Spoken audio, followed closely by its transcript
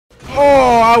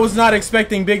I was not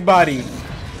expecting big body.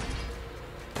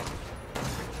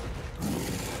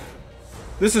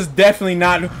 This is definitely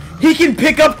not... He can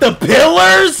pick up the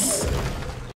pillars?!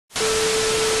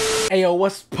 Hey yo,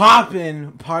 what's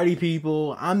poppin', party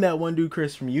people? I'm that one dude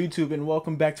Chris from YouTube, and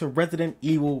welcome back to Resident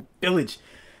Evil Village.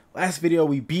 Last video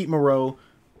we beat Moreau.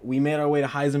 We made our way to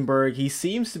Heisenberg. He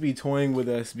seems to be toying with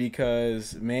us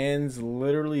because man's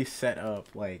literally set up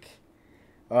like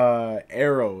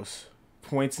arrows,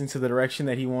 points into the direction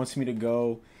that he wants me to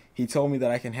go. He told me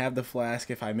that I can have the flask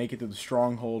if I make it to the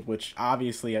stronghold, which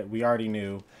obviously we already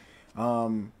knew.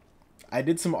 I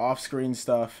did some off-screen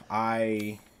stuff.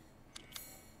 I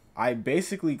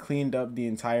basically cleaned up the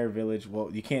entire village.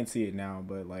 Well, you can't see it now,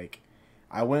 but like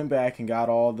I went back and got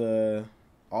all the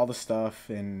stuff,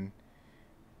 and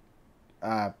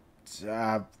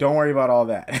don't worry about all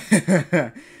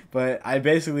that. But I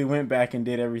basically went back and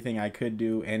did everything I could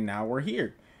do, and now we're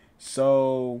here.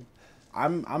 So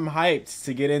I'm hyped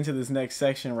to get into this next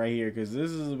section right here, because this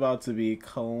is about to be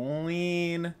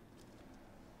clean.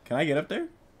 Can I get up there?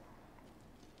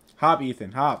 Hop,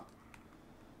 Ethan, hop.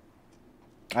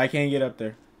 I can't get up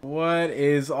there. What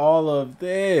is all of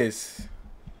this?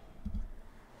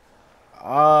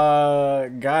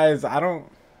 Guys, I don't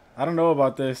know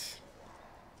about this.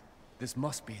 This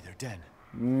must be their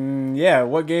den. Yeah,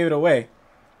 what gave it away?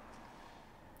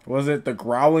 Was it the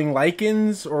growling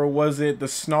lichens, or was it the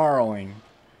snarling?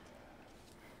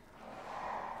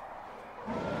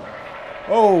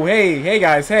 Oh, hey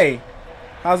guys, hey.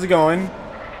 How's it going?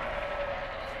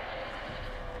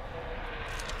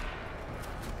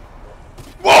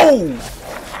 Whoa!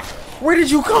 Where did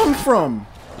you come from?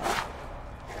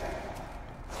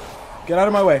 Get out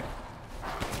of my way.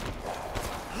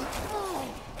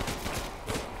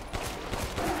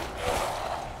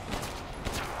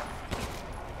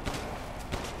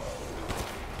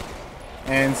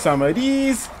 And some of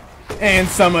these. And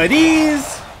some of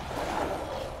these.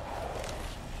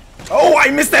 Oh, I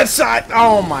missed that shot.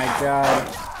 Oh my god.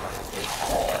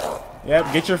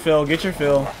 Yep, get your fill, get your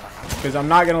fill. Because I'm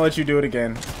not going to let you do it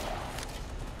again.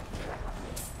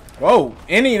 Whoa,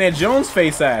 Indiana Jones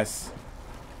face ass.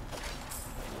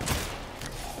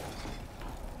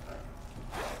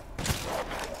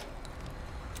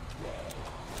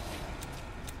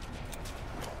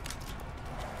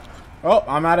 Oh,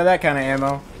 I'm out of that kind of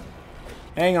ammo.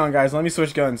 Hang on, guys. Let me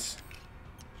switch guns.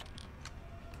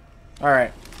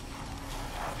 Alright.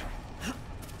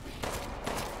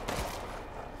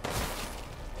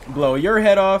 Blow your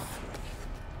head off.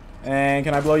 And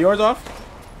can I blow yours off?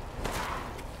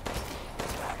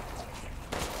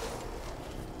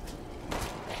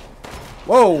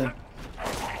 Whoa!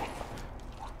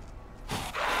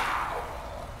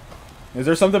 Is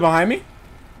there something behind me?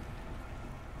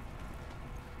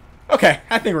 Okay,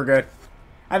 I think we're good.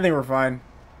 I think we're fine.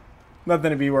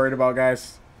 Nothing to be worried about,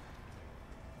 guys.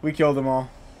 We killed them all.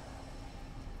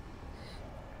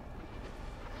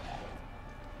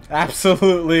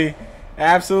 Absolutely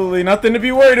nothing to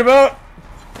be worried about.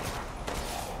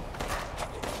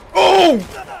 Oh!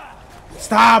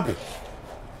 Stop!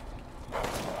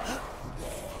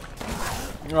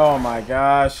 Oh my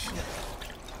gosh.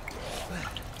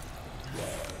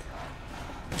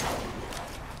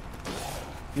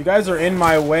 You guys are in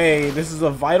my way. This is a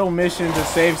vital mission to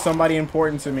save somebody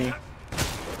important to me.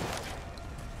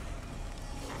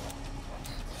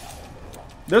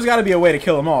 There's got to be a way to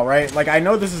kill them all, right? Like, I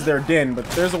know this is their den, but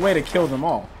there's a way to kill them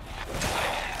all.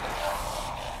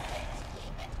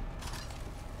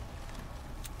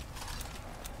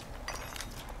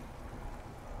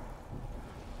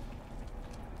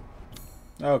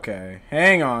 Okay,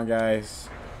 hang on, guys.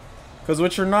 Because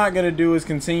what you're not going to do is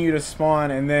continue to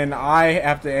spawn, and then I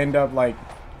have to end up, like,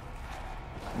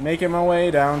 making my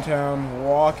way downtown,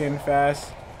 walking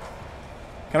fast.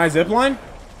 Can I zipline?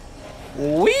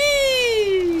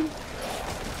 Whee!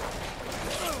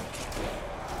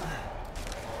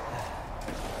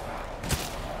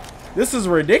 This is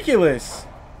ridiculous.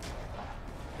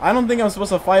 I don't think I'm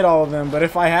supposed to fight all of them, but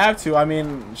if I have to, I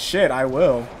mean, shit, I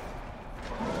will.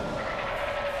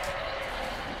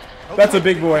 That's a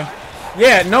big boy.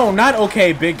 Yeah, no, not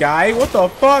okay, big guy. What the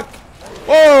fuck?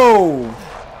 Whoa!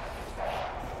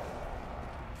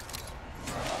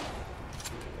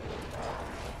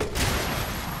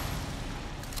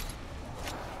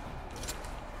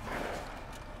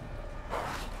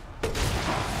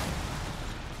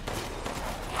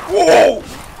 Whoa!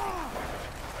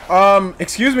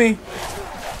 Excuse me.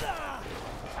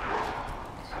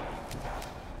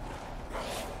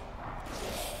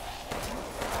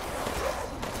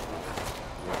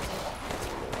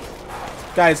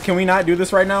 Guys, can we not do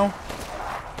this right now?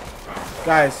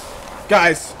 Guys,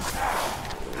 Guys.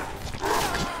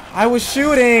 I was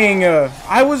shooting.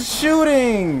 I was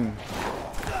shooting.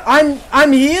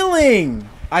 I'm healing.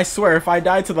 I swear, if I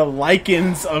die to the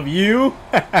lichens of you.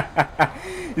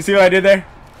 You see what I did there?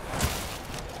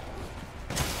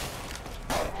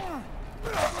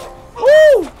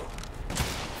 Woo!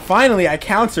 Finally, I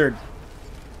countered.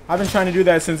 I've been trying to do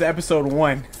that since episode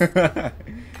 1.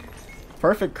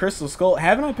 Perfect crystal skull.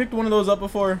 Haven't I picked one of those up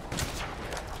before?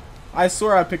 I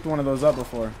swear I picked one of those up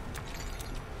before.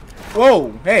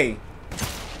 Whoa, hey.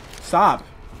 Stop.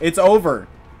 It's over.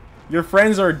 Your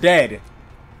friends are dead.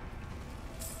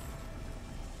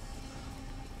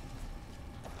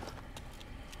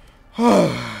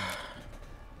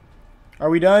 Are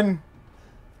we done?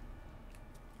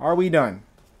 Are we done?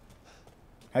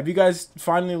 Have you guys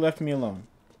finally left me alone?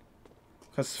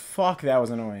 Because fuck, that was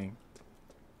annoying.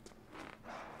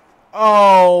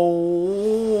 Oh!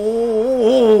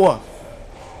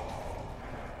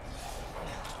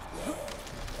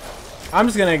 I'm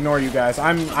just gonna ignore you guys.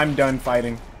 I'm done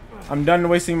fighting. I'm done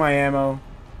wasting my ammo.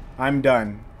 I'm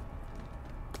done.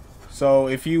 So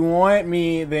if you want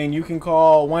me, then you can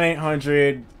call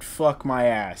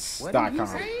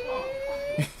 1-800-fuck-my-ass.com.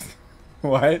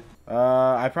 What?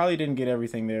 I probably didn't get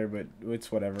everything there, but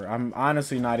it's whatever. I'm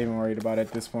honestly not even worried about it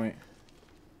at this point.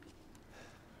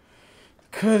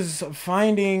 Because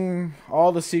finding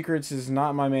all the secrets is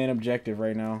not my main objective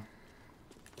right now.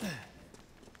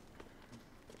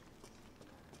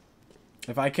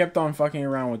 If I kept on fucking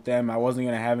around with them, I wasn't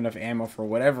going to have enough ammo for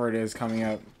whatever it is coming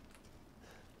up.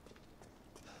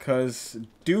 Because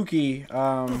Dookie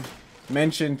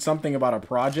mentioned something about a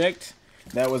project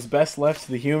that was best left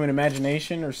to the human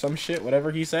imagination or some shit, whatever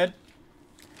he said.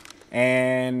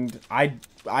 And I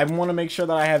want to make sure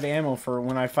that I have ammo for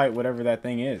when I fight whatever that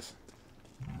thing is.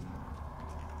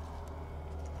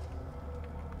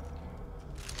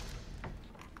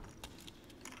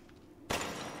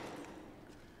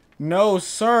 No,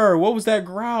 sir. What was that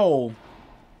growl?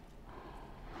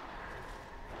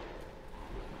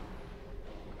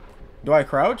 Do I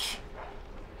crouch?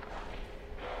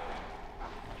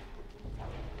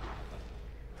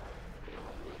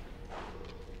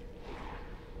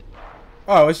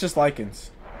 Oh, it's just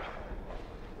lichens.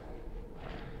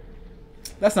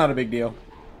 That's not a big deal.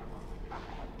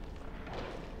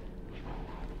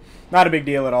 Not a big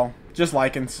deal at all. Just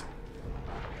lichens.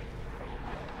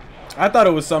 I thought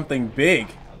it was something big.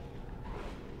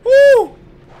 Woo!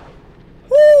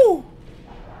 Woo!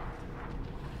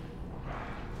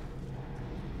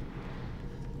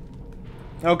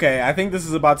 Okay, I think this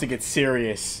is about to get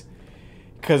serious.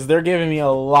 Because they're giving me a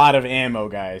lot of ammo,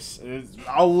 guys.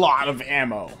 A lot of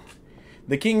ammo.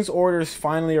 The king's orders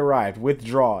finally arrived.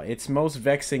 Withdraw. It's most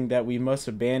vexing that we must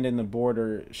abandon the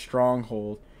border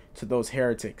stronghold to those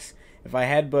heretics. If I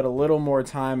had but a little more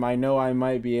time, I know I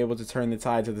might be able to turn the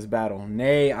tide to this battle.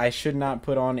 Nay, I should not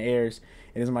put on airs.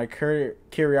 It is my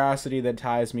curiosity that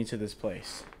ties me to this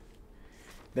place.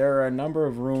 There are a number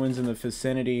of ruins in the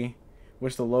vicinity,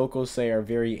 which the locals say are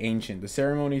very ancient. The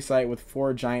ceremony site with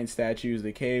 4 giant statues,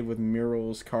 the cave with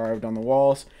murals carved on the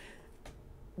walls,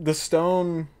 the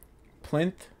stone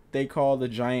plinth they call the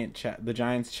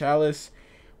giant's chalice.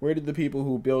 Where did the people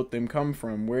who built them come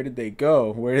from? Where did they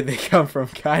go? Where did they come from?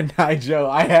 God, Joe,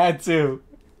 I had to.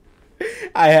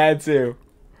 I had to.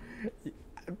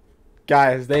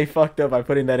 Guys, they fucked up by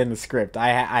putting that in the script. I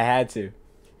had to.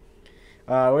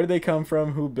 Where did they come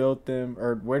from? Who built them?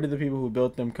 Or where did the people who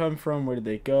built them come from? Where did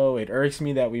they go? It irks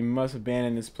me that we must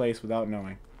abandon this place without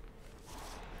knowing.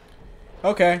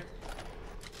 Okay.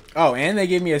 Oh, and they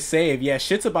gave me a save. Yeah,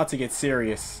 shit's about to get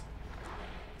serious.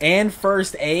 And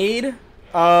first aid?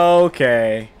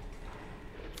 Okay.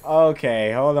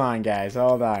 Okay, hold on, guys.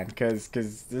 Hold on. Because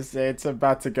it's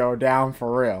about to go down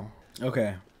for real.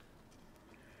 Okay.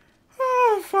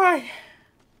 Oh, fine.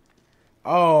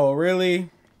 Oh, really?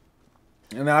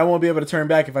 And then I won't be able to turn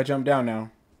back if I jump down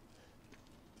now.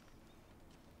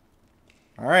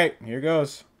 Alright, here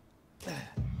goes.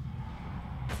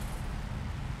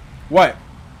 What?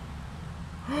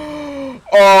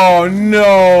 Oh,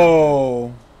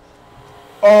 no.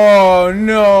 Oh,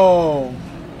 no.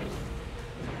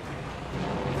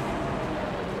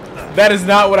 That is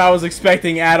not what I was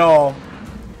expecting at all.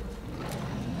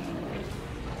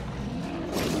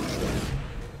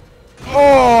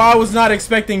 Oh, I was not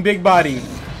expecting big body.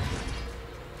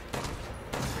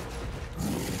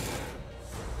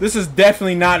 This is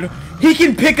definitely not... He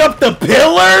can pick up the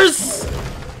pillars?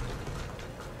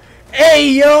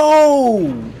 Hey,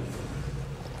 yo!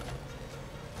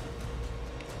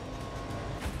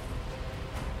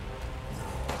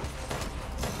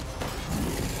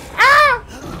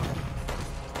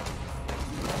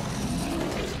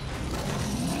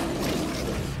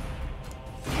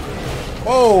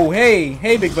 Whoa, hey,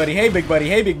 hey, big buddy, hey, big buddy,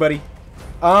 hey, big buddy.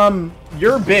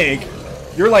 You're big.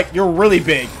 You're really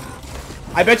big.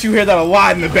 I bet you hear that a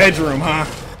lot in the bedroom, huh?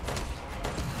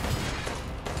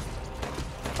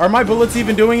 Are my bullets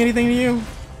even doing anything to you?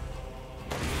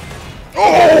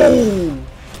 Oh!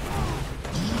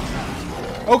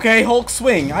 Okay, Hulk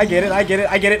swing. I get it, I get it,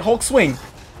 I get it. Hulk swing.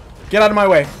 Get out of my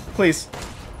way, please.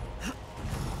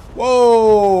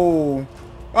 Whoa!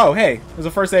 Oh, hey, there's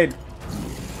a first aid.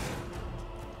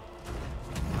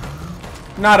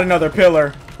 Not another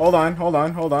pillar. Hold on, hold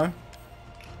on, hold on.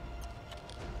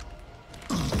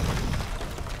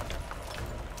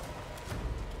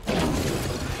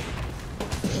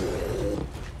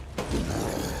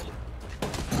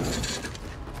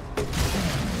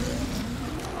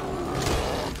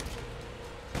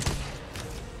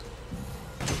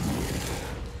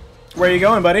 Where are you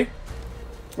going, buddy?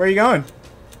 Where are you going?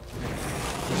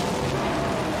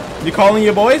 You calling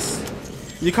your boys?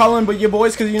 You calling your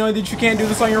boys because you know that you can't do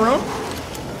this on your own?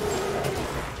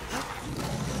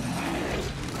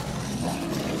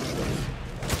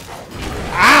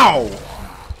 Ow!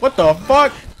 What the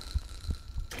fuck?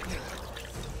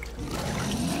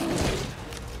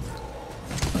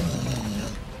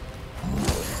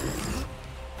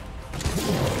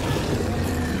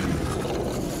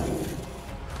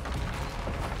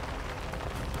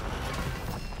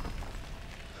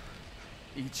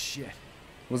 Eat shit.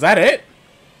 Was that it?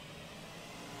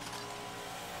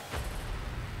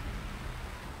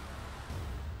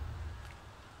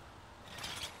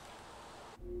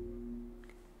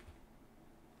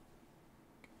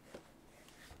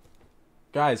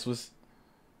 Guys, was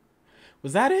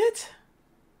that it?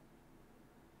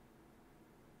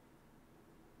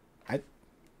 I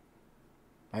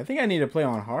think I need to play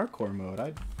on hardcore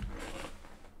mode.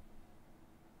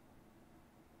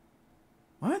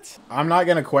 What? I'm not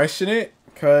gonna question it,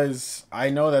 because I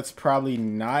know that's probably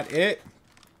not it.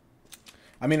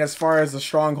 I mean, as far as the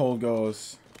stronghold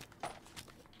goes.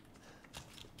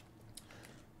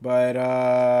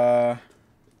 But,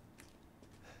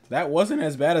 that wasn't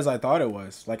as bad as I thought it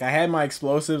was. Like, I had my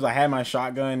explosives, I had my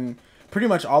shotgun. Pretty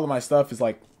much all of my stuff is,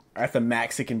 like, at the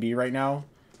max it can be right now.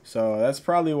 So, that's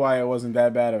probably why it wasn't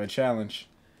that bad of a challenge.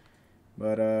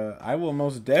 But, I will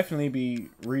most definitely be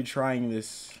retrying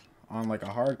this on like a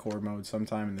hardcore mode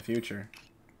sometime in the future.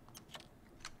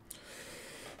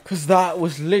 Cause that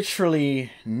was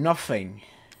literally nothing.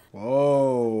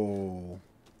 Whoa.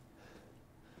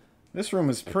 This room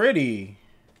is pretty.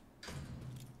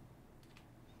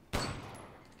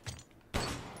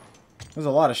 There's a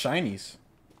lot of shinies.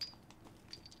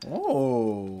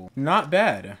 Oh, not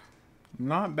bad.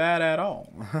 Not bad at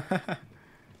all.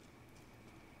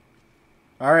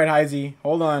 Alright, Heisey,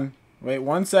 hold on. Wait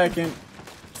 1 second.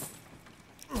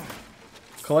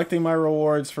 Collecting my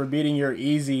rewards for beating your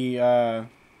easy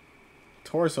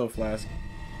torso flask.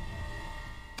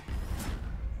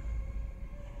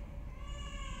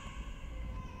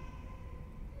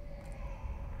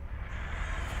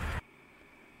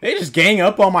 They just gang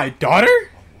up on my daughter?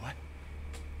 What?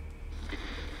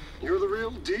 You're the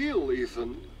real deal,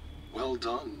 Ethan. Well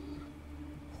done.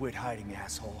 Quit hiding,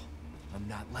 asshole. I'm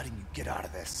not letting you get out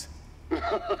of this.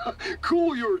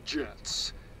 Cool your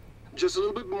jets. Just a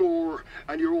little bit more,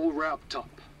 and you're all wrapped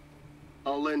up.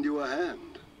 I'll lend you a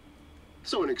hand.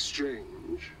 So in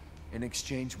exchange... In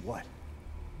exchange what?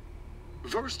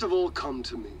 First of all, come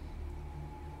to me.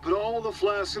 Put all the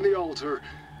flasks in the altar,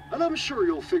 and I'm sure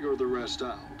you'll figure the rest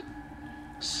out.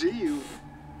 See you.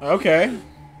 Okay.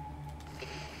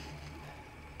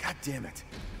 God damn it.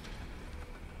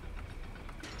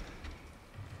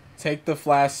 Take the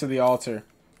flask to the altar.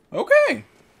 Okay.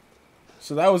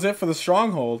 So that was it for the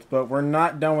stronghold, but we're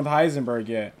not done with Heisenberg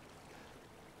yet.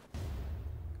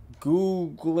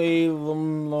 Google,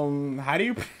 how do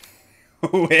you...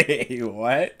 Wait,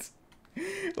 what?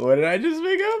 What did I just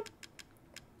pick up?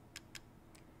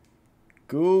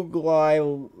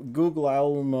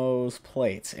 Guglielmo's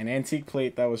plate. An antique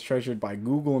plate that was treasured by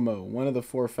Guglielmo, one of the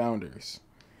 4 founders.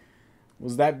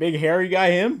 Was that big hairy guy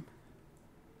him?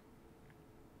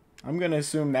 I'm gonna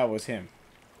assume that was him.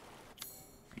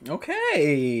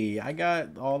 Okay, I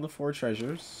got all the 4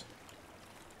 treasures.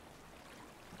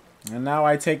 And now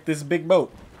I take this big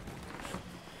boat.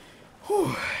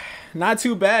 Whew. Not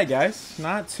too bad, guys.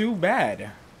 Not too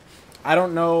bad. I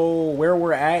don't know where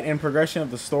we're at in progression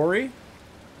of the story.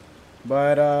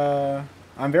 But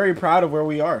I'm very proud of where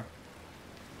we are.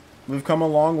 We've come a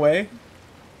long way.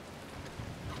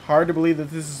 Hard to believe that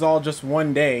this is all just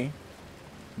one day.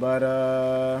 But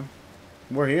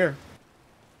we're here.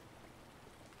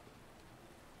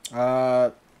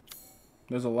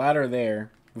 There's a ladder there.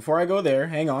 Before I go there,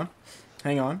 hang on.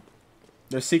 Hang on.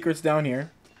 There's secrets down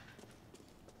here.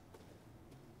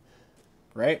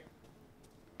 Right?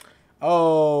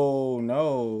 Oh,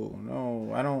 no.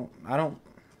 No, I don't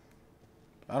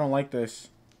like this.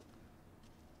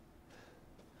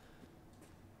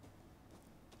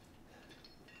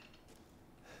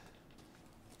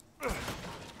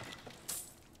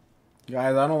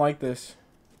 Guys, I don't like this.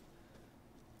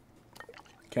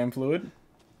 Chem fluid.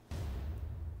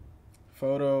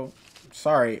 Photo.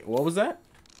 Sorry, what was that?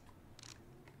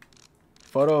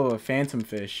 Photo of a phantom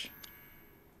fish.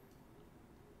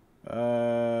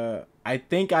 I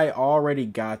think I already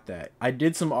got that. I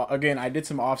did some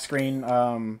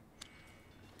off-screen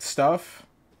stuff,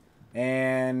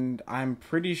 and I'm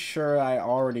pretty sure I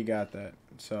already got that.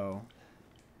 So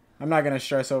I'm not gonna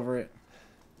stress over it.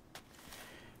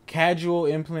 Casual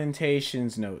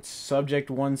implementations notes. Subject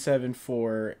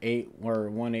 1748 or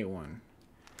 181.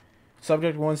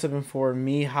 Subject 174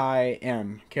 Mihai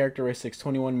M. Characteristics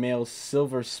 21 male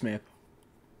silversmith.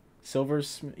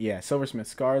 Silversmith.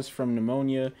 Scars from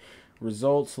pneumonia.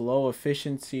 Results low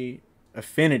affinity.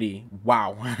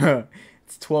 Wow.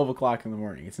 It's 12 o'clock in the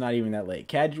morning. It's not even that late.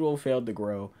 Casual failed to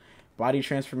grow. Body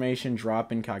transformation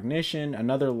drop in cognition.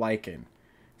 Another lichen.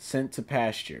 Sent to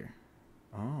pasture.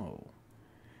 Oh.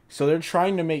 So they're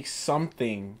trying to make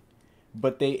something,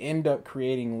 but they end up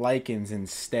creating lichens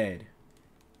instead.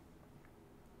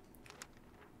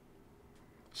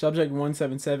 Subject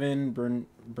 177,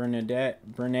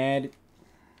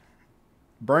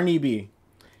 Bernie B.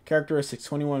 Characteristics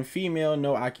 21 female,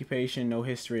 no occupation, no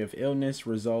history of illness,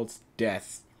 results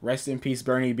death. Rest in peace,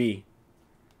 Bernie B.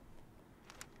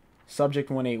 Subject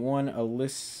 181,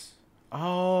 Alyssa.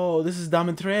 Oh, this is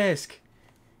Domitresque.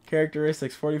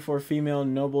 Characteristics 44 female,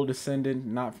 noble descendant,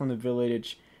 not from the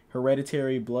village,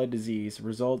 hereditary blood disease,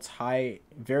 results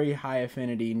very high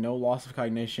affinity, no loss of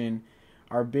cognition,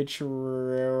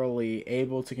 arbitrarily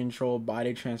able to control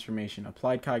body transformation,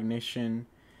 applied cognition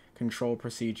control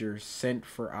procedures, sent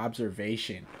for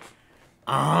observation.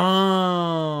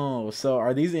 Oh, so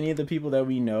are these any of the people that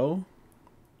we know?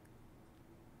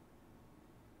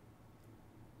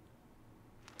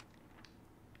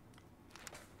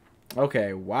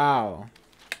 Okay, wow.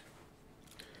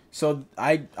 So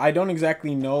I don't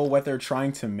exactly know what they're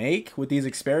trying to make with these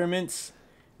experiments,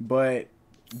 but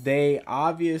they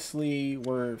obviously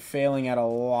were failing at a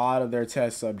lot of their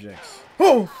test subjects.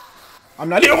 Oh! I'm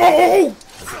not... Oh!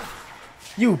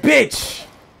 You bitch!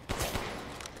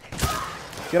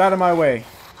 Get out of my way.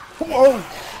 Oh!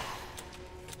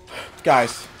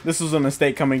 Guys, this was a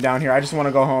mistake coming down here. I just want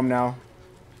to go home now.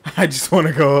 I just want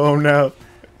to go home now.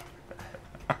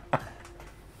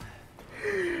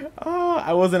 Oh,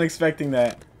 I wasn't expecting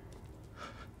that.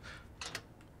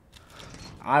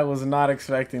 I was not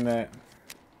expecting that.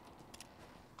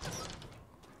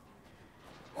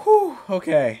 Whew,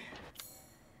 okay.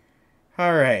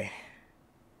 Alright.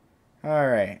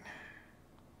 Alright.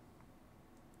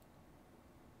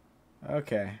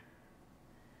 Okay.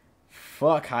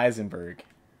 Fuck Heisenberg.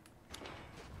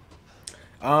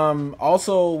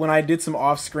 Also, when I did some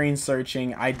off-screen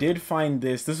searching, I did find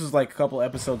this. This was like a couple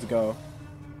episodes ago.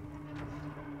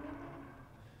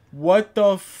 What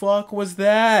the fuck was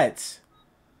that?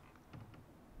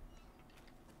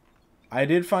 I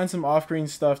did find some off-screen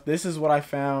stuff. This is what I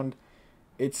found.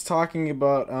 It's talking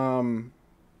about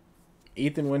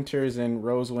Ethan Winters and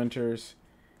Rose Winters.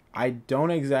 I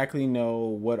don't exactly know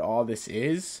what all this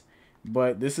is,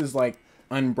 but this is like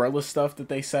umbrella stuff that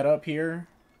they set up here.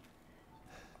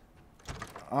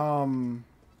 What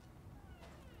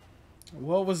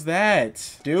was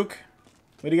that? Duke?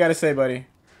 What do you got to say, buddy?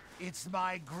 It's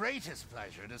my greatest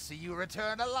pleasure to see you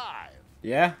return alive.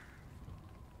 Yeah?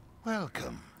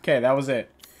 Welcome. Okay, that was it.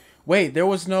 Wait, there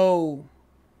was no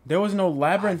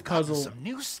labyrinth puzzle. Some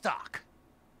new stock.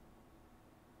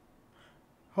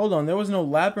 Hold on, there was no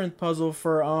labyrinth puzzle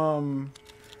for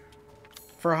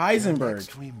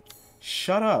Heisenberg.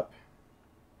 Shut up.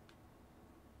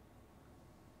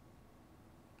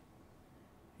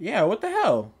 Yeah, what the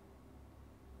hell?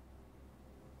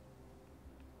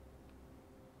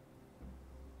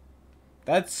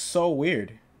 That's so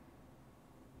weird.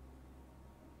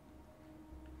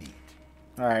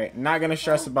 Alright, not gonna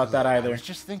stress about that either. I was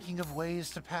just thinking of ways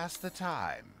to pass the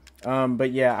time.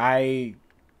 But yeah, I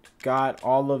got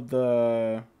all of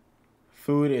the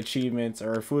food achievements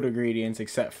or food ingredients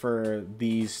except for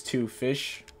these 2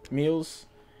 fish meals.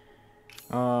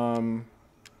 I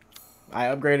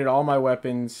upgraded all my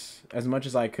weapons as much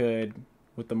as I could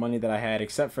with the money that I had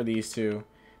except for these 2.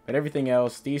 But everything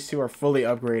else, these 2 are fully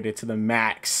upgraded to the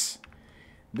max.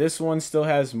 This one still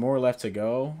has more left to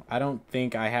go. I don't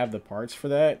think I have the parts for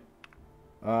that.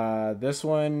 This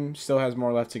one still has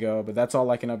more left to go, but that's all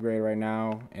I can upgrade right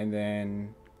now. And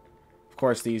then, of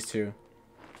course, these two.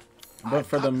 But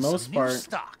for the most part,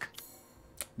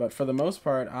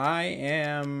 I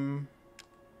am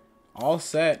all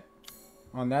set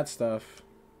on that stuff.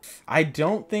 I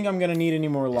don't think I'm gonna need any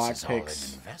more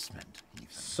lockpicks.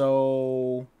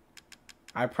 So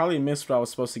I probably missed what I was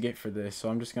supposed to get for this, so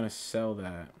I'm just gonna sell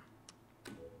that.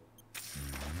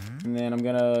 And then I'm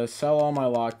gonna sell all my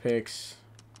lockpicks.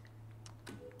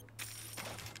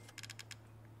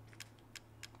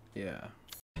 Yeah.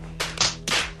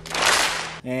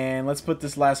 And let's put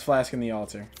this last flask in the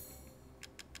altar.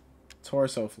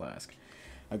 Torso flask.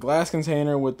 A glass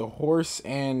container with the horse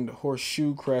and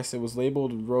horseshoe crest. It was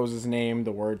labeled with Rose's name,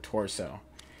 the word torso.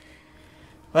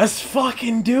 Let's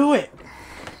fucking do it!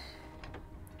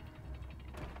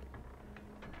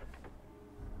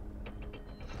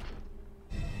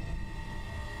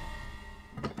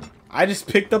 I just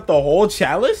picked up the whole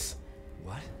chalice?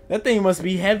 What? That thing must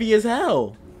be heavy as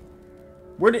hell.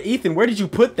 Ethan, where did you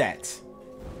put that?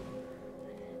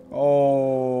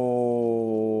 Oh.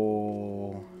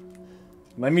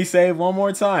 Let me save one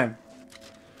more time.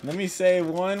 Let me save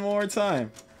one more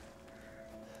time.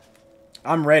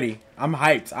 I'm ready. I'm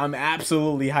hyped. I'm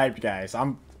absolutely hyped, guys.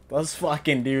 Let's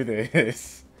fucking do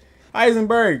this.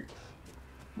 Heisenberg,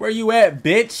 where you at,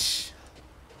 bitch?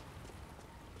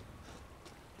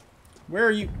 Where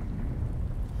are you?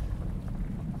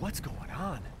 What's going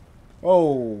on?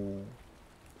 Oh.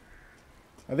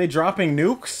 Are they dropping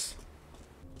nukes?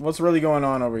 What's really going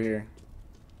on over here?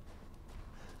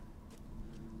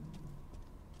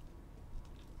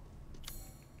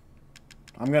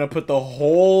 I'm gonna put the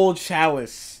whole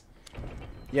chalice.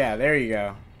 Yeah, there you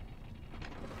go.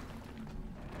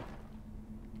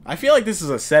 I feel like this is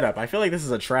a setup. I feel like this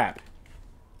is a trap.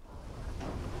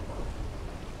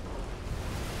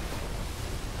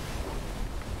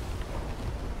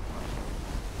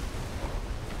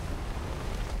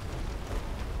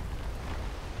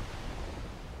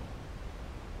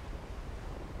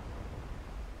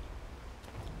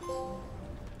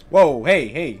 Whoa,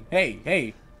 hey.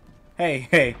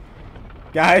 Hey.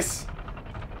 Guys.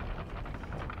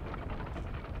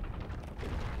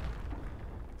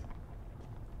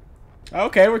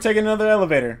 Okay, we're taking another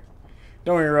elevator.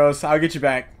 Don't worry, Rose. I'll get you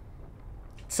back.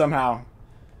 Somehow.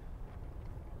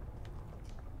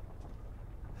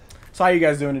 So how you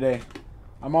guys doing today?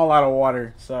 I'm all out of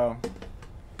water, so...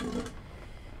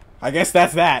 I guess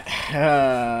that's that.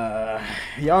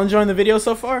 Y'all enjoying the video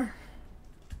so far?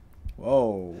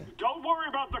 Whoa. Don't worry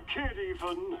about the kid,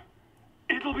 Ethan.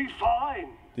 It'll be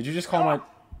fine. Did you just call my...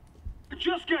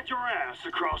 Just get your ass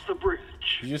across the bridge.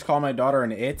 Did you just call my daughter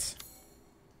an it?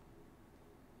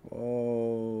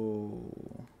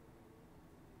 Whoa.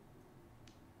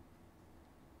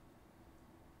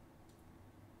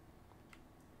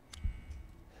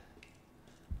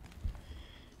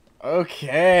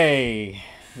 Okay.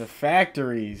 The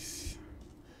factories.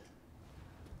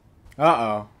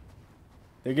 Uh-oh.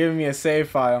 They're giving me a save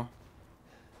file.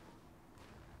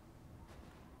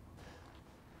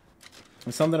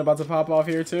 Is something about to pop off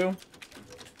here too?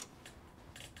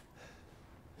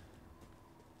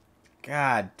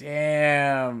 God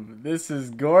damn. This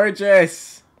is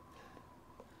gorgeous.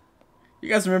 You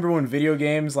guys remember when video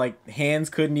games, like, hands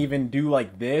couldn't even do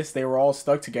like this? They were all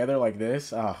stuck together like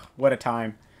this? Oh, what a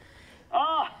time.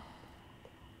 Ah!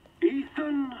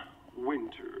 Ethan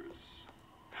Winters.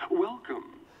 Welcome.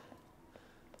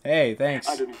 Hey, thanks.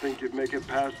 I didn't think you'd make it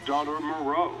past Daughter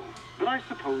Moreau, but I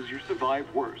suppose you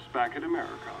survived worse back in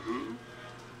America, hmm?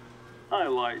 I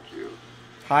like you.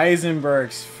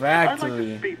 Heisenberg's I'd like factory.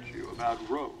 to speak to you about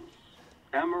Rose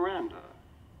and Miranda.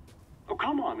 Oh,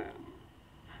 come on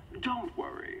in. Don't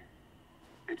worry.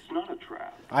 It's not a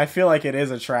trap. I feel like it is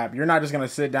a trap. You're not just going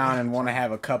to sit down and want to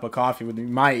have a cup of coffee with me.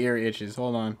 My ear itches.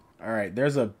 Hold on. All right,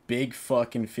 there's a big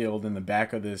fucking field in the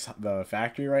back of the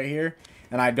factory right here.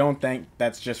 And I don't think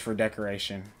that's just for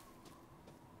decoration.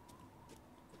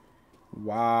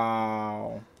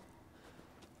 Wow.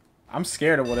 I'm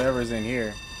scared of whatever's in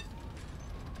here.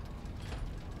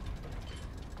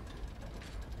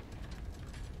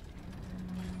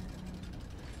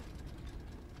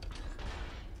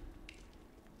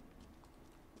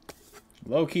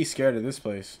 Low-key scared of this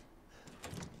place.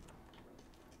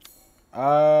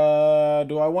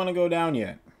 Do I want to go down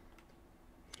yet?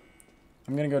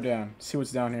 I'm gonna go down. See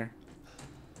what's down here.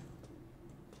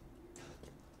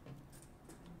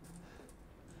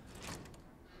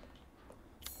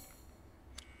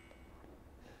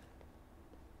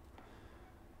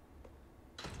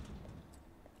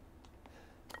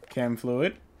 Chem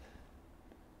fluid.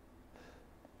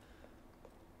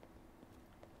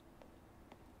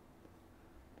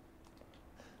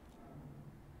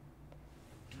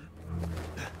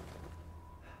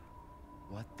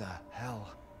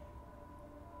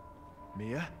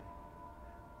 Mia?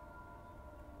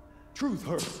 Truth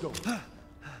hurts, don't it?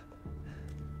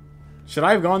 Should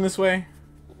I have gone this way?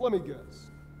 Let me guess.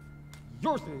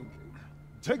 You're thinking,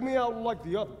 take me out like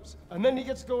the others, and then he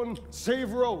gets to go and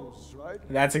save Rose, right?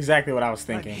 That's exactly what I was I'm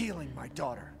thinking. healing my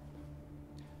daughter.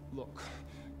 Look,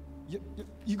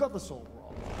 you got this all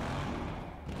wrong.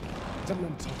 Don't let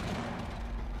him talk.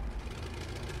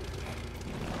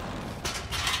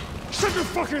 Shut your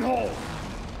fucking hole!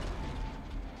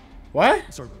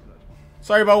 What? Sorry about that.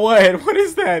 Sorry about what? What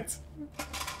is that?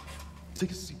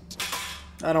 Take a seat.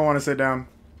 I don't want to sit down.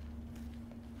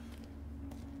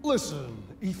 Listen,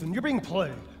 Ethan, you're being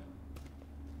played.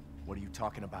 What are you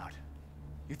talking about?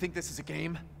 You think this is a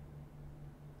game?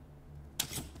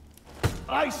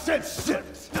 I said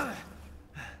sit!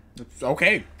 It's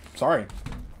okay. Sorry.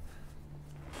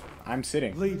 I'm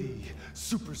sitting. Lady,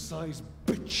 supersized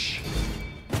bitch.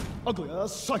 Ugly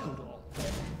ass psycho doll.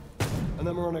 And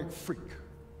then moronic freak.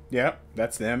 Yep,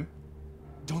 that's them.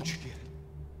 Don't you get it?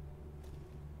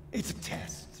 It's a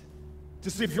test.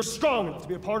 To see if you're strong enough to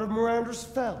be a part of Miranda's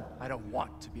family. I don't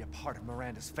want to be a part of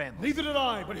Miranda's family. Neither did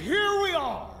I, but here we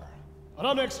are. And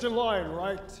I'm next in line,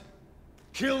 right?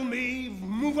 Kill me,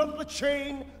 move up the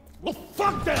chain. Well,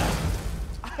 fuck that!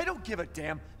 I don't give a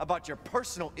damn about your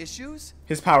personal issues.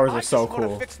 His powers are so I just want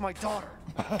cool. to fix my daughter.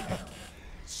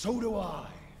 So do I.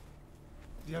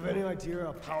 Do you have any idea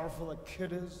how powerful that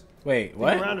kid is? Wait,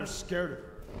 what? Miranda's scared of her.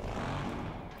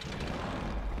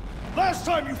 Last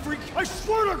time, you freak, I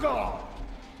swear to God!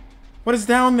 What is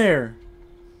down there?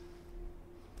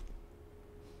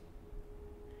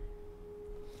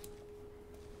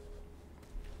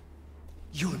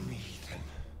 You and me, Ethan.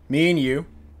 Me and you.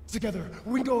 Together,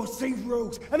 we can go save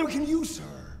Rose, and then we can use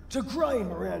her to grind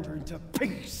Miranda into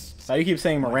paste. Why you keep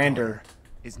saying Miranda?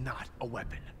 Is not a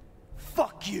weapon.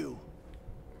 Fuck you.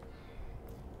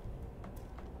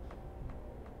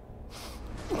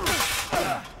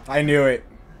 I knew it.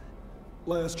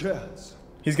 Last chance.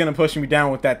 He's gonna push me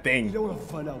down with that You thing. don't want to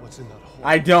find out what's in that hole.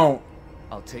 I don't.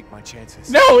 I'll take my chances.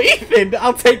 No, Ethan!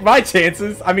 I'll take my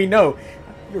chances. I mean, no.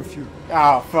 You're few.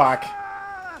 Oh, fuck.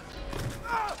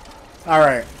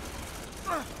 Alright.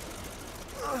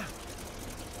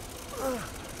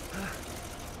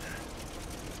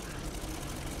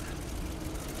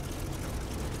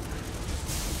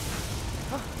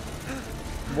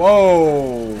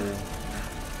 Whoa.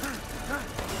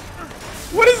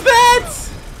 What is that?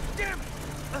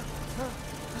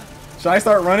 Should I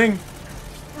start running?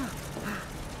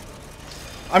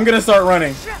 I'm gonna start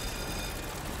running.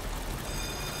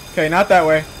 Okay, not that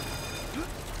way.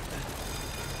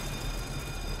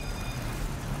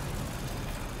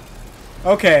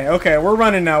 Okay, okay, we're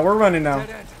running now. We're running now. Dead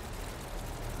end.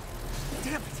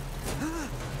 Damn it.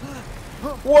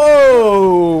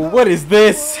 Whoa! What is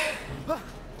this?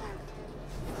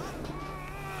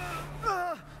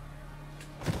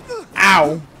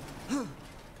 Ow!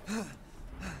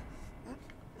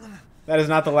 That is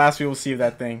not the last we will see of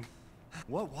that thing.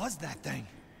 What was that thing?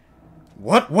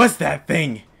 What was that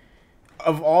thing?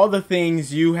 Of all the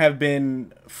things you have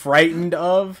been frightened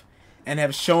of and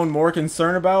have shown more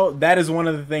concern about, that is one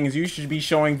of the things you should be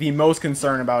showing the most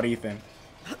concern about, Ethan.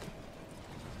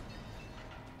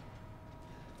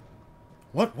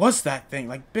 What was that thing?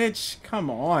 Like, bitch, come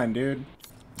on, dude.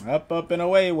 Up, up, and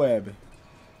away, web.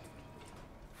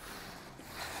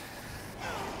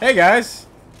 Hey, guys.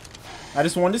 I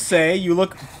just wanted to say, you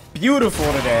look beautiful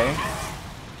today.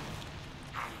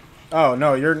 Oh,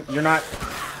 no, you're not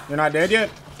dead yet?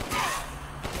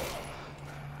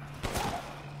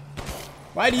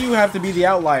 Why do you have to be the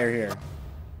outlier here?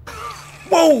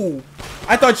 Whoa!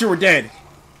 I thought you were dead.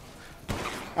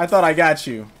 I thought I got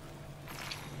you.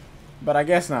 But I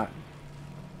guess not.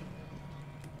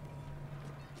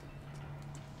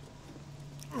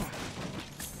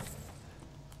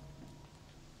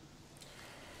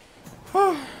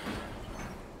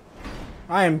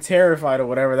 I am terrified of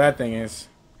whatever that thing is.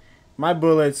 My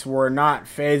bullets were not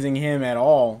phasing him at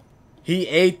all. He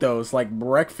ate those like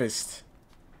breakfast.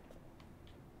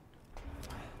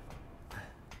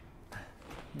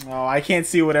 Oh, I can't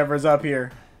see whatever's up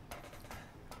here.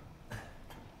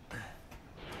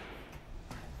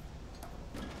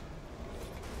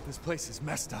 This place is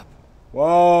messed up.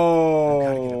 Whoa. I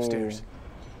gotta get upstairs.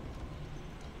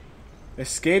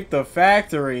 Escape the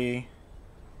factory.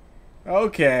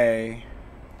 Okay.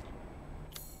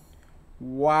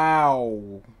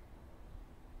 Wow.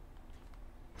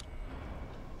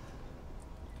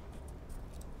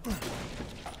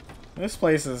 This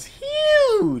place is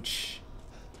huge.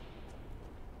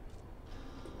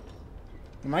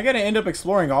 Am I gonna end up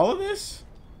exploring all of this?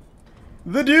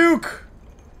 The Duke!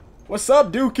 What's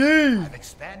up, Dookie? I've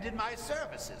expanded my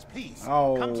services. Please,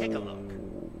 Oh. come take a look.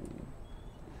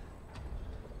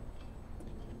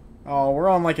 Oh, we're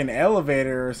on like an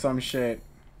elevator or some shit.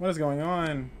 What is going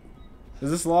on?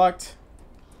 Is this locked?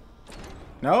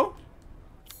 No?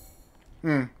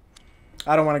 I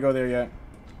don't want to go there yet.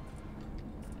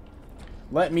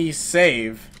 Let me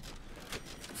save.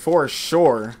 For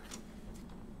sure.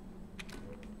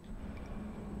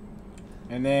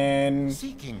 And then...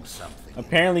 Seeking something.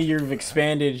 Apparently you've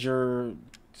expanded your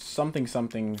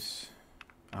somethings.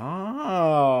 Oh,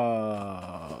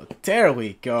 there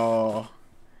we go.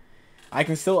 I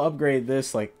can still upgrade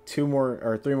this like 2 more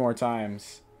or 3 more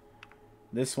times.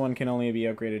 This one can only be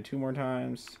upgraded 2 more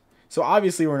times. So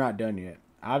obviously we're not done yet.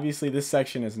 Obviously this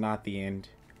section is not the end.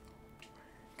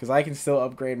 Because I can still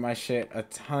upgrade my shit a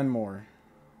ton more.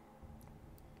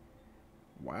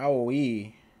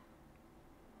 Wowee.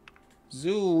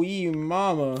 Zooey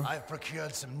mama. I've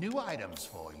procured some new items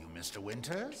for you, Mr.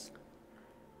 Winters.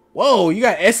 Whoa, you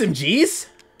got SMGs?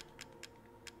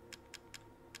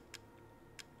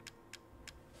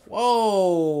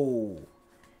 Whoa.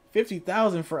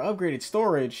 50,000 for upgraded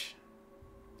storage.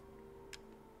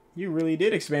 You really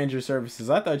did expand your services.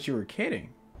 I thought you were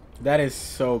kidding. That is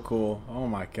so cool. Oh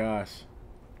my gosh.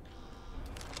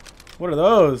 What are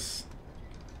those?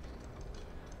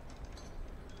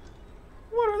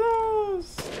 What are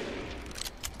those?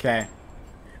 Okay.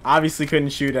 Obviously couldn't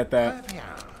shoot at that.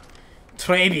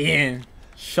 Très bien.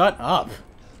 Shut up.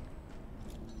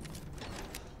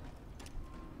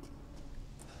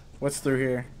 What's through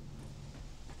here?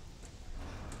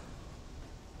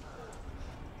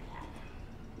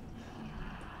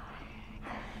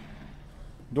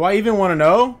 Do I even want to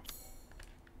know?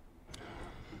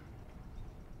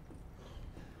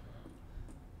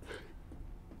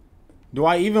 Do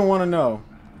I even want to know?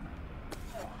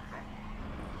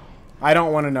 I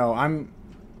don't want to know.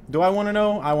 Do I want to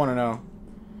know? I want to know.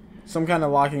 Some kind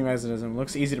of locking mechanism.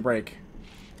 Looks easy to break.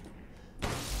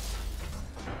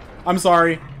 I'm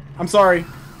sorry. I'm sorry.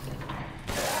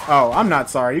 Oh, I'm not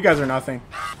sorry. You guys are nothing.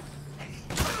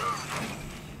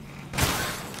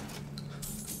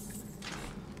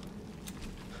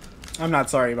 I'm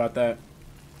not sorry about that.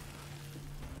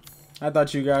 I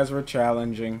thought you guys were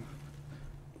challenging.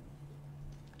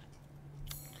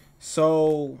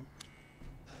 So...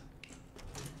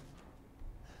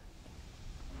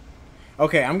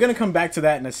 okay, I'm gonna come back to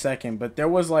that in a second, but there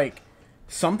was like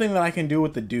something that I can do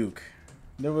with the Duke.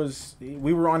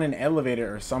 We were on an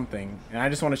elevator or something, and I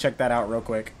just want to check that out real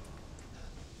quick.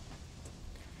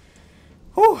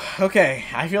 Whew, okay,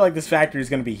 I feel like this factory is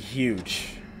gonna be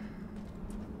huge.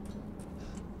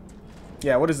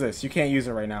 Yeah, what is this? You can't use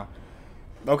it right now.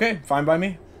 Okay, fine by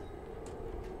me.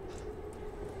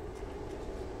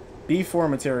 B4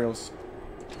 materials.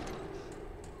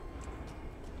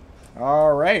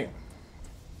 Alright.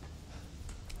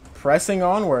 Pressing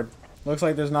onward. Looks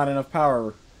like there's not enough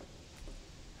power.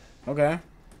 Okay.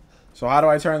 So how do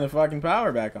I turn the fucking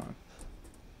power back on?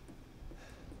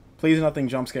 Please nothing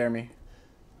jump scare me.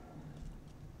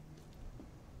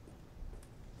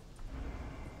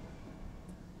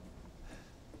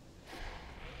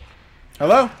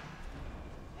 Hello?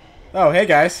 Oh, hey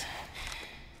guys.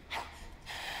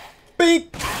 Bing!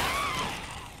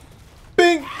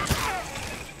 Bing!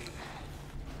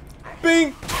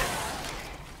 Bing!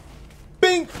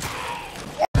 Bing!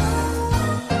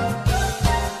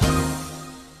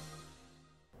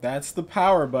 That's the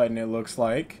power button, it looks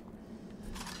like.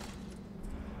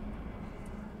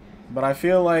 But I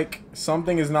feel like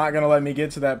something is not going to let me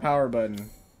get to that power button.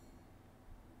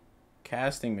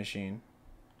 Casting machine.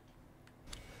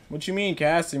 What you mean,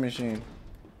 casting machine?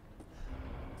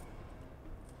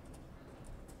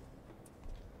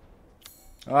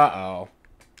 Uh-oh.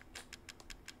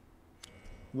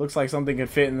 Looks like something could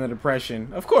fit in the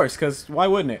depression. Of course, because why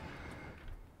wouldn't it?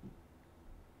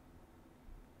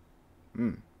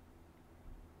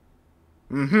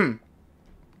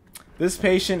 This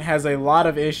patient has a lot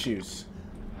of issues.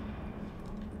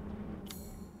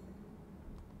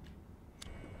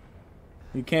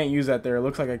 You can't use that there. It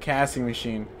looks like a casting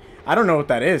machine. I don't know what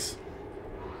that is.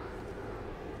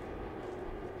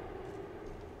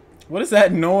 What is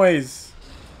that noise?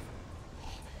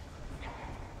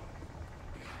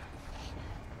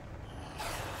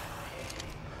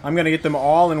 I'm gonna get them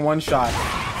all in one shot.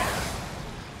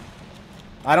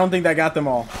 I don't think that got them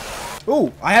all.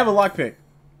 Ooh, I have a lockpick.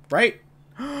 Right?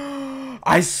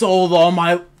 I sold all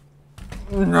my...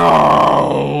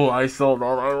 No! I sold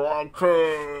all my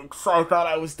lockpicks. I thought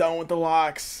I was done with the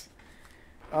locks.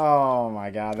 Oh my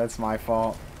god, that's my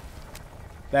fault.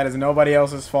 That is nobody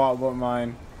else's fault but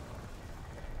mine.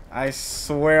 I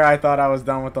swear I thought I was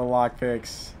done with the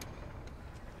lockpicks.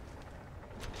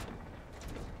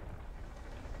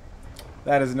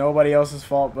 That is nobody else's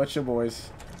fault but your boys.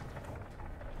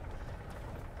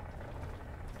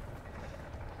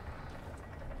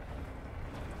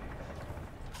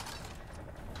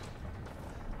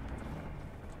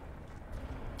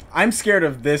 I'm scared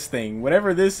of this thing.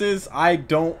 Whatever this is, I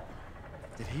don't...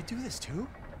 Did he do this too?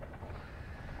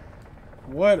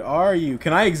 What are you?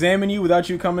 Can I examine you without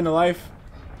you coming to life?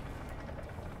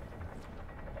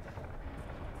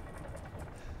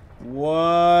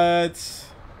 What?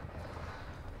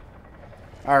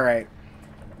 Alright.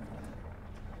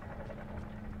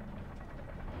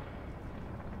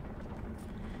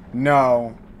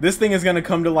 No. This thing is gonna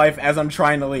come to life as I'm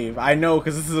trying to leave. I know,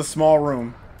 because this is a small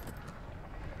room.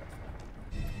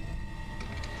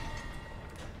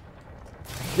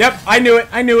 Yep, I knew it.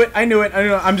 I knew it. I knew it. I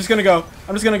knew it. I'm just gonna go.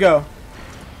 I'm just gonna go.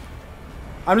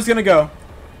 I'm just gonna go.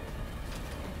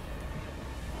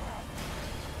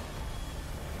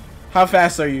 How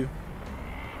fast are you?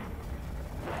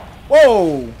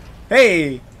 Whoa!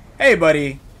 Hey! Hey,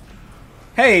 buddy.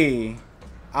 Hey!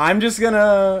 I'm just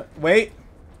gonna... Wait.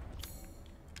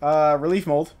 Relief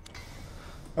mold.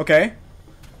 Okay.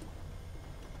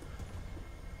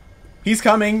 He's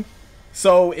coming.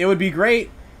 So, it would be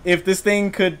great if this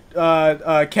thing could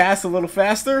cast a little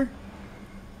faster.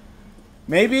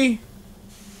 Maybe?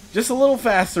 Just a little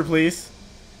faster, please.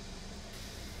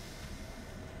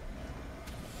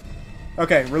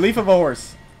 Okay, relief of a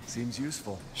horse. Seems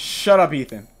useful. Shut up,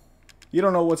 Ethan. You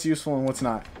don't know what's useful and what's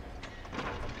not.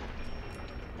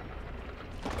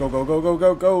 Go, go, go, go,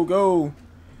 go, go, go.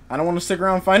 I don't want to stick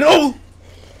around and find... Oh!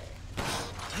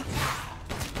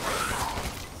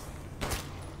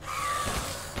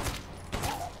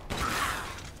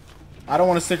 I don't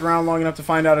want to stick around long enough to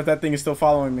find out if that thing is still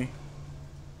following me.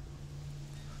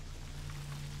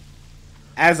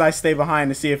 As I stay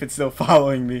behind to see if it's still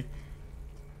following me.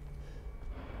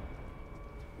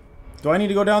 Do I need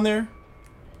to go down there?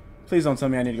 Please don't tell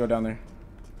me I need to go down there.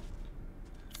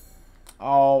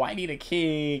 Oh, I need a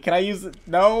key. Can I use it?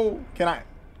 No. Can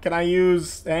I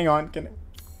use... Hang on. Can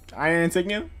Iron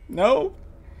Insignia? No.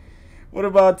 What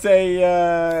about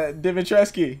a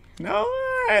Dimitrescu? No?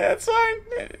 Alright, that's fine.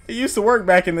 It used to work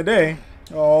back in the day.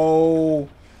 Oh.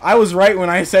 I was right when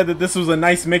I said that this was a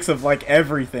nice mix of, like,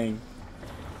 everything.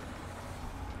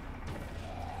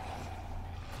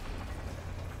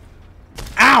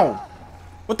 Ow!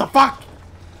 What the fuck?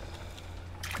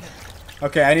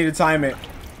 Okay, I need to time it.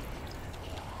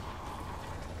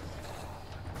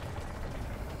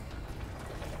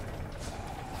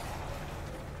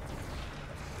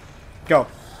 Go.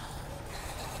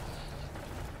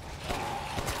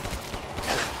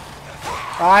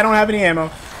 I don't have any ammo.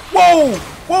 Whoa!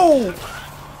 Whoa!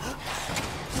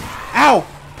 Ow!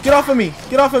 Get off of me!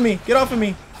 Get off of me! Get off of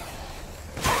me!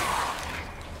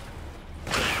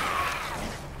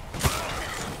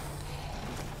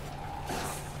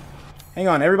 Hang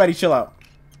on, everybody chill out.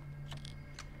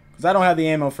 Because I don't have the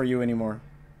ammo for you anymore.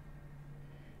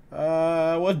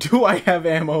 What do I have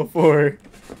ammo for?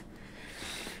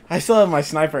 I still have my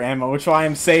sniper ammo, which I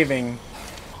am saving.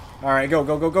 Alright, go,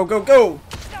 go, go, go, go, go!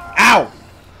 Ow!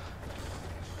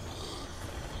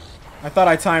 I thought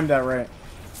I timed that right.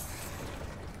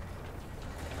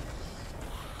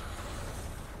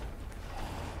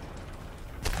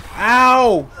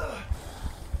 Ow!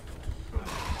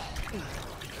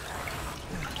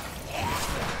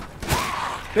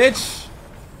 Bitch!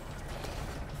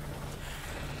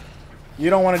 You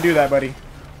don't want to do that, buddy.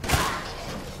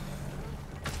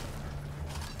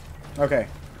 Okay.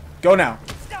 Go now.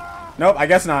 Nope, I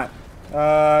guess not.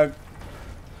 Go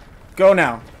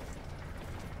now.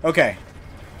 Okay.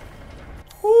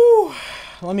 Whew.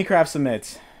 Let me craft some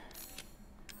meds.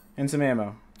 And some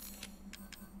ammo.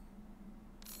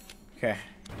 Okay.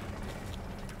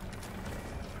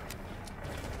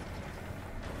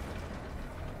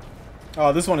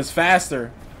 Oh, this one is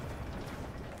faster.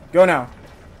 Go now.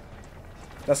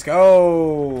 Let's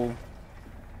go.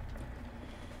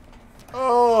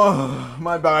 Oh,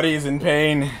 my body is in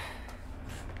pain.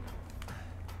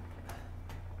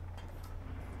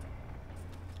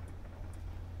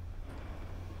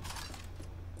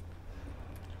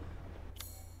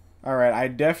 Alright, I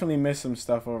definitely missed some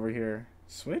stuff over here.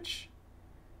 Switch?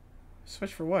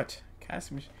 Switch for what?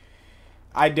 Casting machine.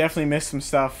 I definitely missed some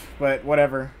stuff, but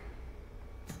whatever.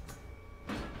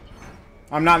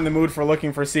 I'm not in the mood for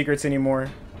looking for secrets anymore.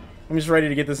 I'm just ready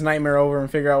to get this nightmare over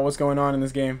and figure out what's going on in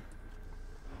this game.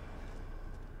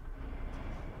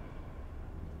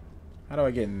 How do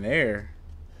I get in there?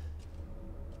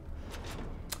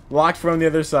 Locked from the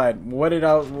other side. What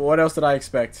else did I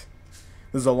expect?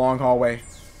 This is a long hallway.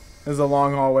 This is a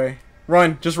long hallway.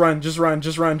 Run! Just run! Just run!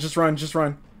 Just run! Just run! Just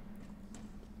run!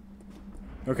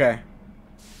 Okay.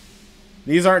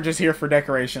 These aren't just here for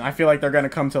decoration. I feel like they're gonna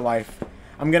come to life.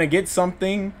 I'm gonna get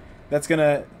something that's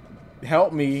gonna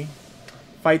help me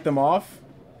fight them off.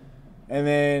 And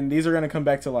then these are gonna come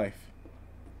back to life.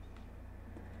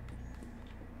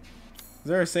 Is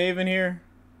there a save in here?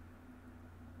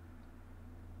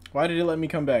 Why did it let me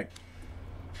come back?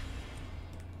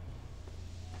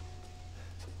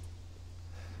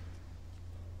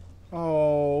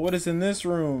 Oh, what is in this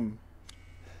room?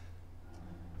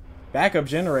 Backup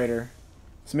generator.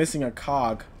 It's missing a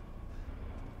cog.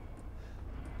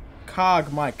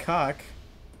 Cog my cock.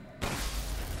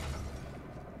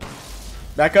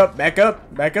 Back up, back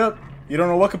up, back up. You don't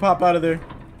know what could pop out of there.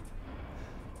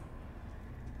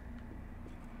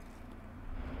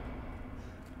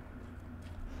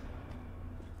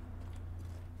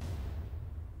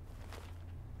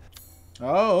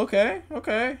 Oh, okay,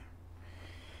 okay.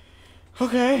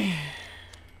 Okay.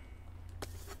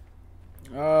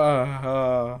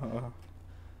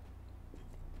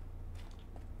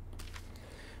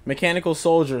 Mechanical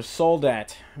soldier,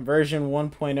 Soldat, version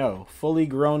 1.0. Fully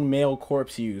grown male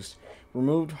corpse used.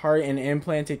 Removed heart and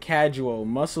implanted casual.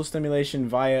 Muscle stimulation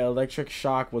via electric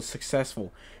shock was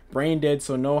successful. Brain dead,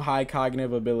 so no high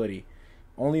cognitive ability.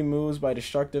 Only moves by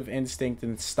destructive instinct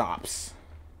and stops.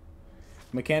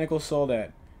 Mechanical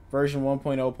Soldat, version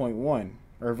 1.0.1,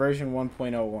 or version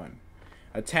 1.01.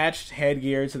 Attached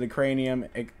headgear to the cranium.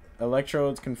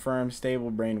 Electrodes confirm stable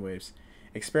brainwaves.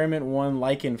 Experiment 1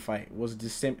 lichen fight was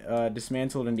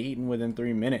dismantled and eaten within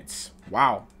 3 minutes.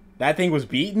 Wow. That thing was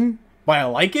beaten by a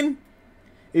lichen?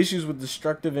 Issues with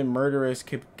destructive and murderous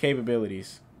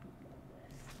capabilities.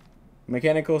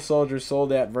 Mechanical Soldier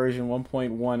Soldat version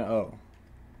 1.10.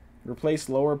 Replace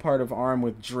lower part of arm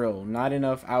with drill. Not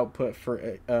enough output for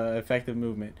effective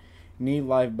movement. Need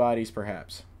live bodies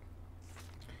perhaps.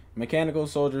 Mechanical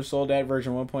Soldier Soldat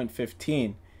version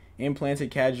 1.15.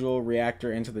 Implanted casual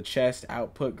reactor into the chest.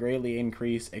 Output greatly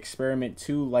increased. Experiment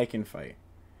 2 lichen fight.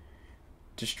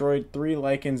 Destroyed 3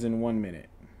 lichens in 1 minute.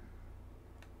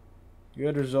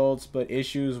 Good results, but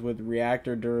issues with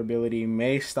reactor durability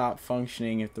may stop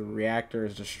functioning if the reactor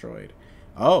is destroyed.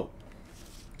 Oh.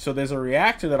 So there's a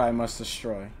reactor that I must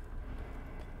destroy.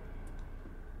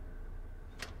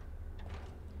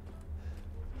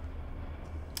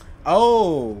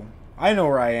 Oh. I know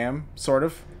where I am. Sort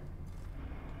of.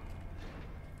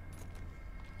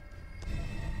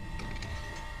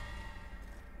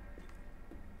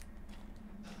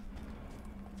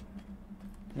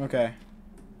 Okay.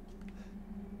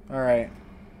 Alright.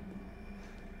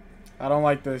 I don't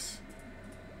like this.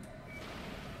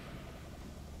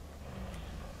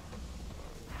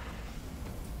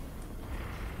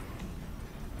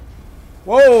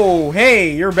 Whoa!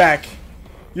 Hey, you're back.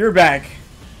 You're back.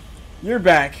 You're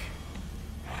back.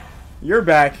 You're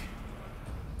back.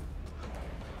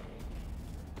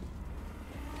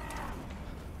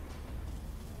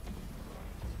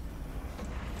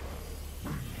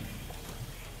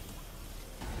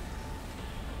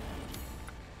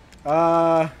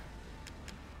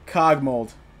 Cog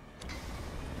mold.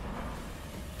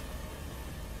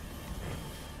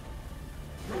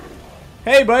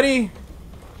 Hey, buddy.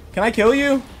 Can I kill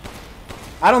you?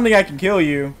 I don't think I can kill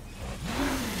you.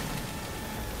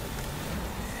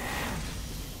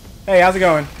 Hey, how's it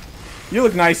going? You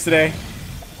look nice today.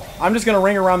 I'm just gonna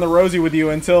ring around the rosy with you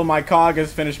until my cog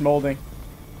is finished molding.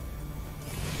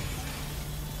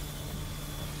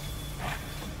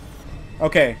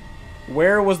 Okay.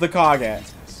 Where was the cog at?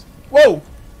 Whoa!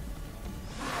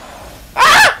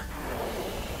 Ah!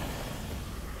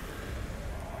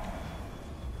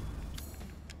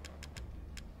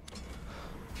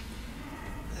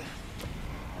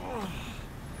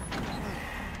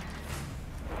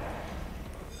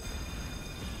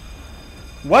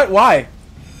 What? Why?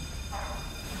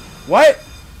 What?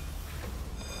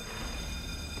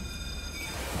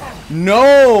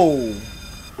 No!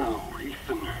 Oh,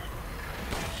 Ethan.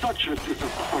 Such a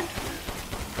disappointment.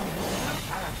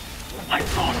 I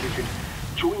thought we could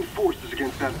join forces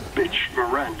against that bitch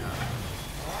Miranda.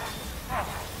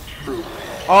 Truly.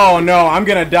 Oh no, I'm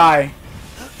gonna die.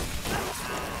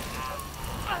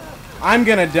 I'm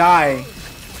gonna die.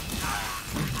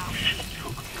 She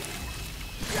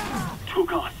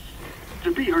took us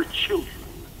to be her children.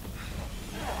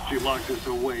 She locked us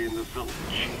away in the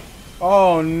village.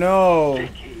 Oh no.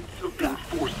 Decades of being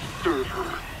forced to serve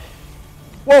her.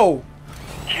 Whoa.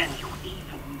 Can you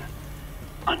even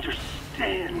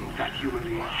understand that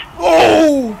humiliation?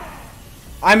 Oh!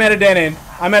 I'm at a dead end.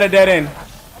 I'm at a dead end.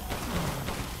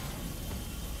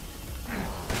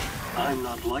 I'm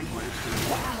not like my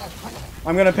sister.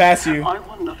 I'm gonna pass you. I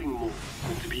want nothing more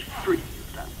than to be free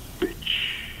of that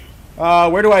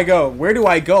bitch. Where do I go? Where do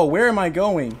I go? Where am I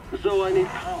going? So I need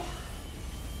power.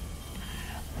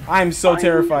 I'm so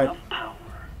terrified. I need enough power.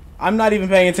 I'm not even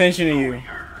paying attention to you.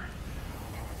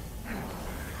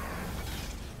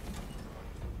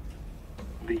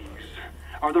 These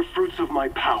are the fruits of my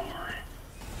power.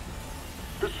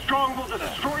 The strong will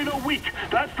destroy the weak.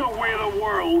 That's the way of the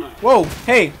world. Whoa,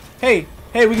 hey, hey,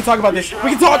 hey, we can talk about this.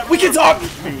 We can talk, we can talk.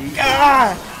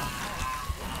 Ah!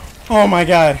 Oh my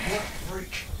god.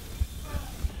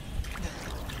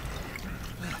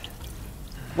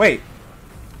 Wait.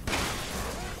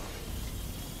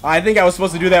 I think I was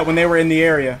supposed to do that when they were in the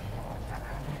area.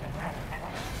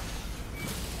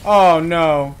 Oh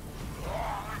no.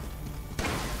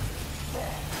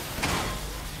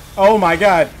 Oh my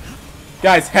god.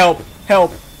 Guys, help,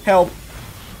 help, help.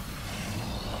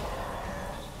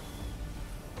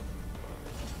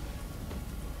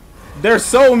 There's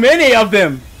so many of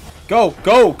them. Go,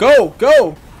 go, go,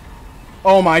 go.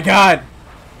 Oh my god.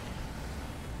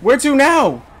 Where to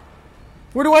now?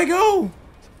 Where do I go?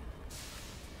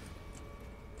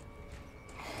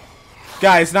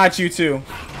 Guys, not you two.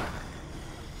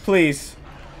 Please.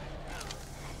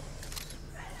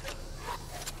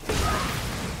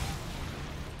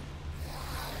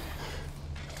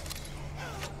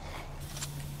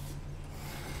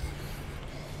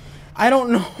 I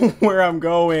don't know where I'm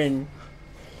going.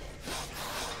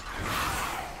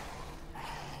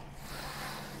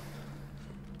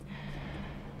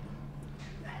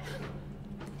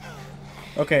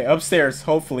 Okay, upstairs,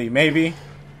 hopefully, maybe.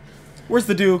 Where's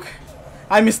the Duke?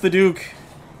 I missed the Duke.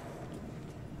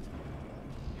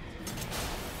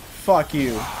 Fuck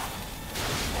you.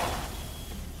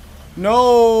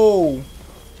 No!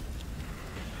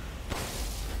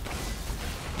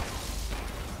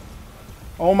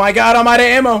 Oh my god, I'm out of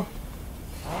ammo!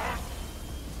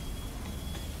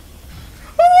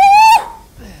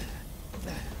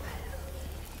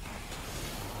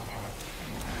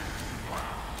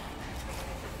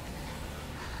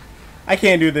 I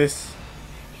can't do this.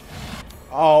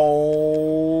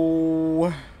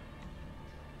 Oh.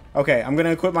 Okay, I'm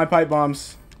gonna equip my pipe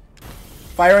bombs.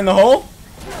 Fire in the hole?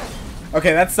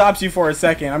 Okay, that stops you for a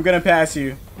second. I'm gonna pass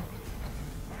you.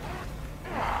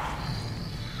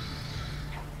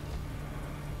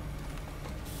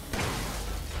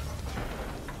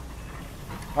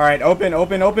 Alright, open,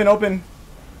 open, open, open.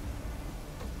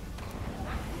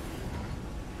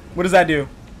 What does that do?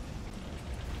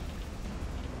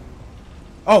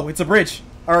 Oh, it's a bridge.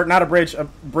 Or not a bridge. A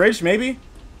bridge, maybe?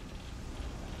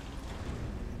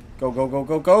 Go, go, go,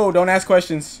 go, go. Don't ask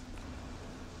questions.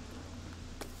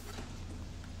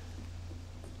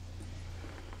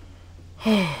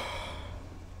 Are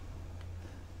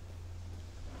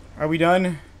we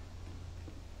done?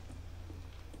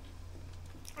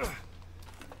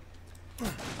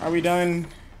 Are we done?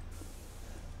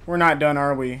 We're not done,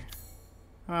 are we?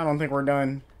 I don't think we're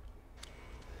done.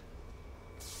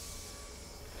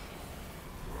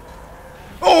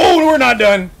 Oh, we're not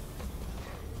done.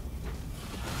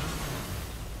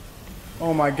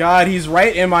 Oh my god, he's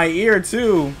right in my ear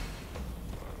too.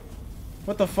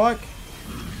 What the fuck?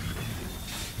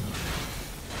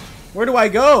 Where do I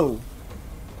go?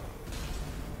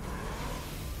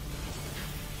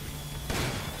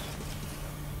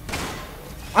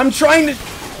 I'm trying to...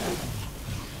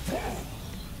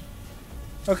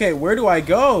 Okay, where do I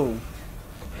go?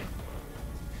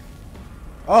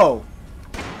 Oh.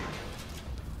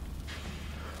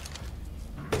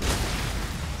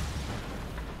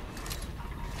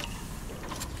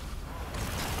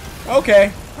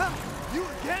 Okay. You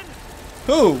again?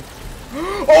 Who?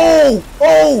 Oh!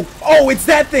 Oh! Oh, it's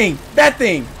that thing! That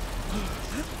thing!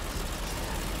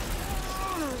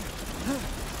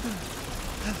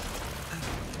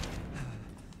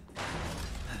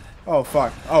 Oh,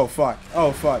 fuck. Oh, fuck.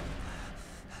 Oh, fuck.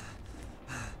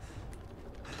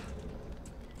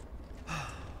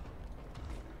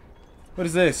 What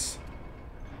is this?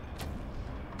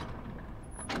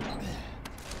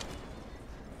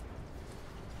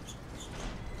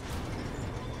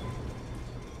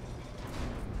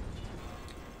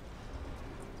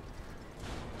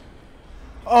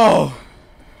 Oh!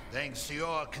 Thanks to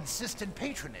your consistent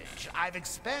patronage, I've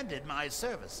expanded my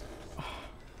services.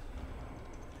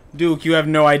 Duke, you have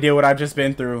no idea what I've just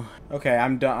been through. Okay,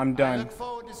 I'm done. I'm I done. look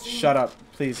forward to seeing Shut up.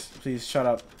 Please, please, shut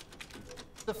up.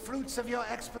 the fruits of your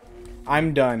expert.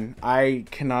 I'm done. I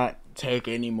cannot take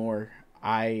any more.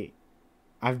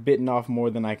 I've bitten off more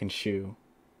than I can chew.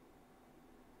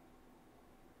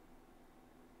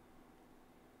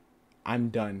 I'm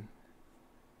done.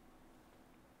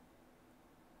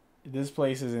 This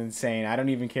place is insane. I don't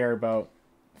even care about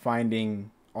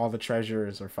finding all the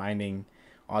treasures or finding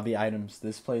all the items.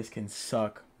 This place can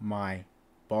suck my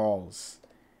balls.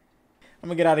 I'm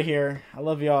gonna get out of here. I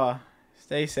love y'all.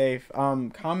 Stay safe.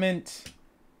 Comment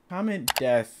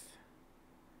death.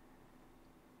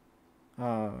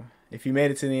 If you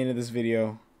made it to the end of this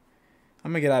video.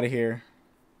 I'm gonna get out of here.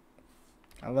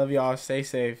 I love y'all. Stay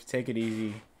safe. Take it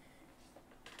easy.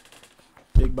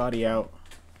 Big body out.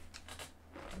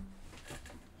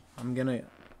 I'm gonna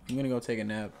go take a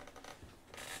nap.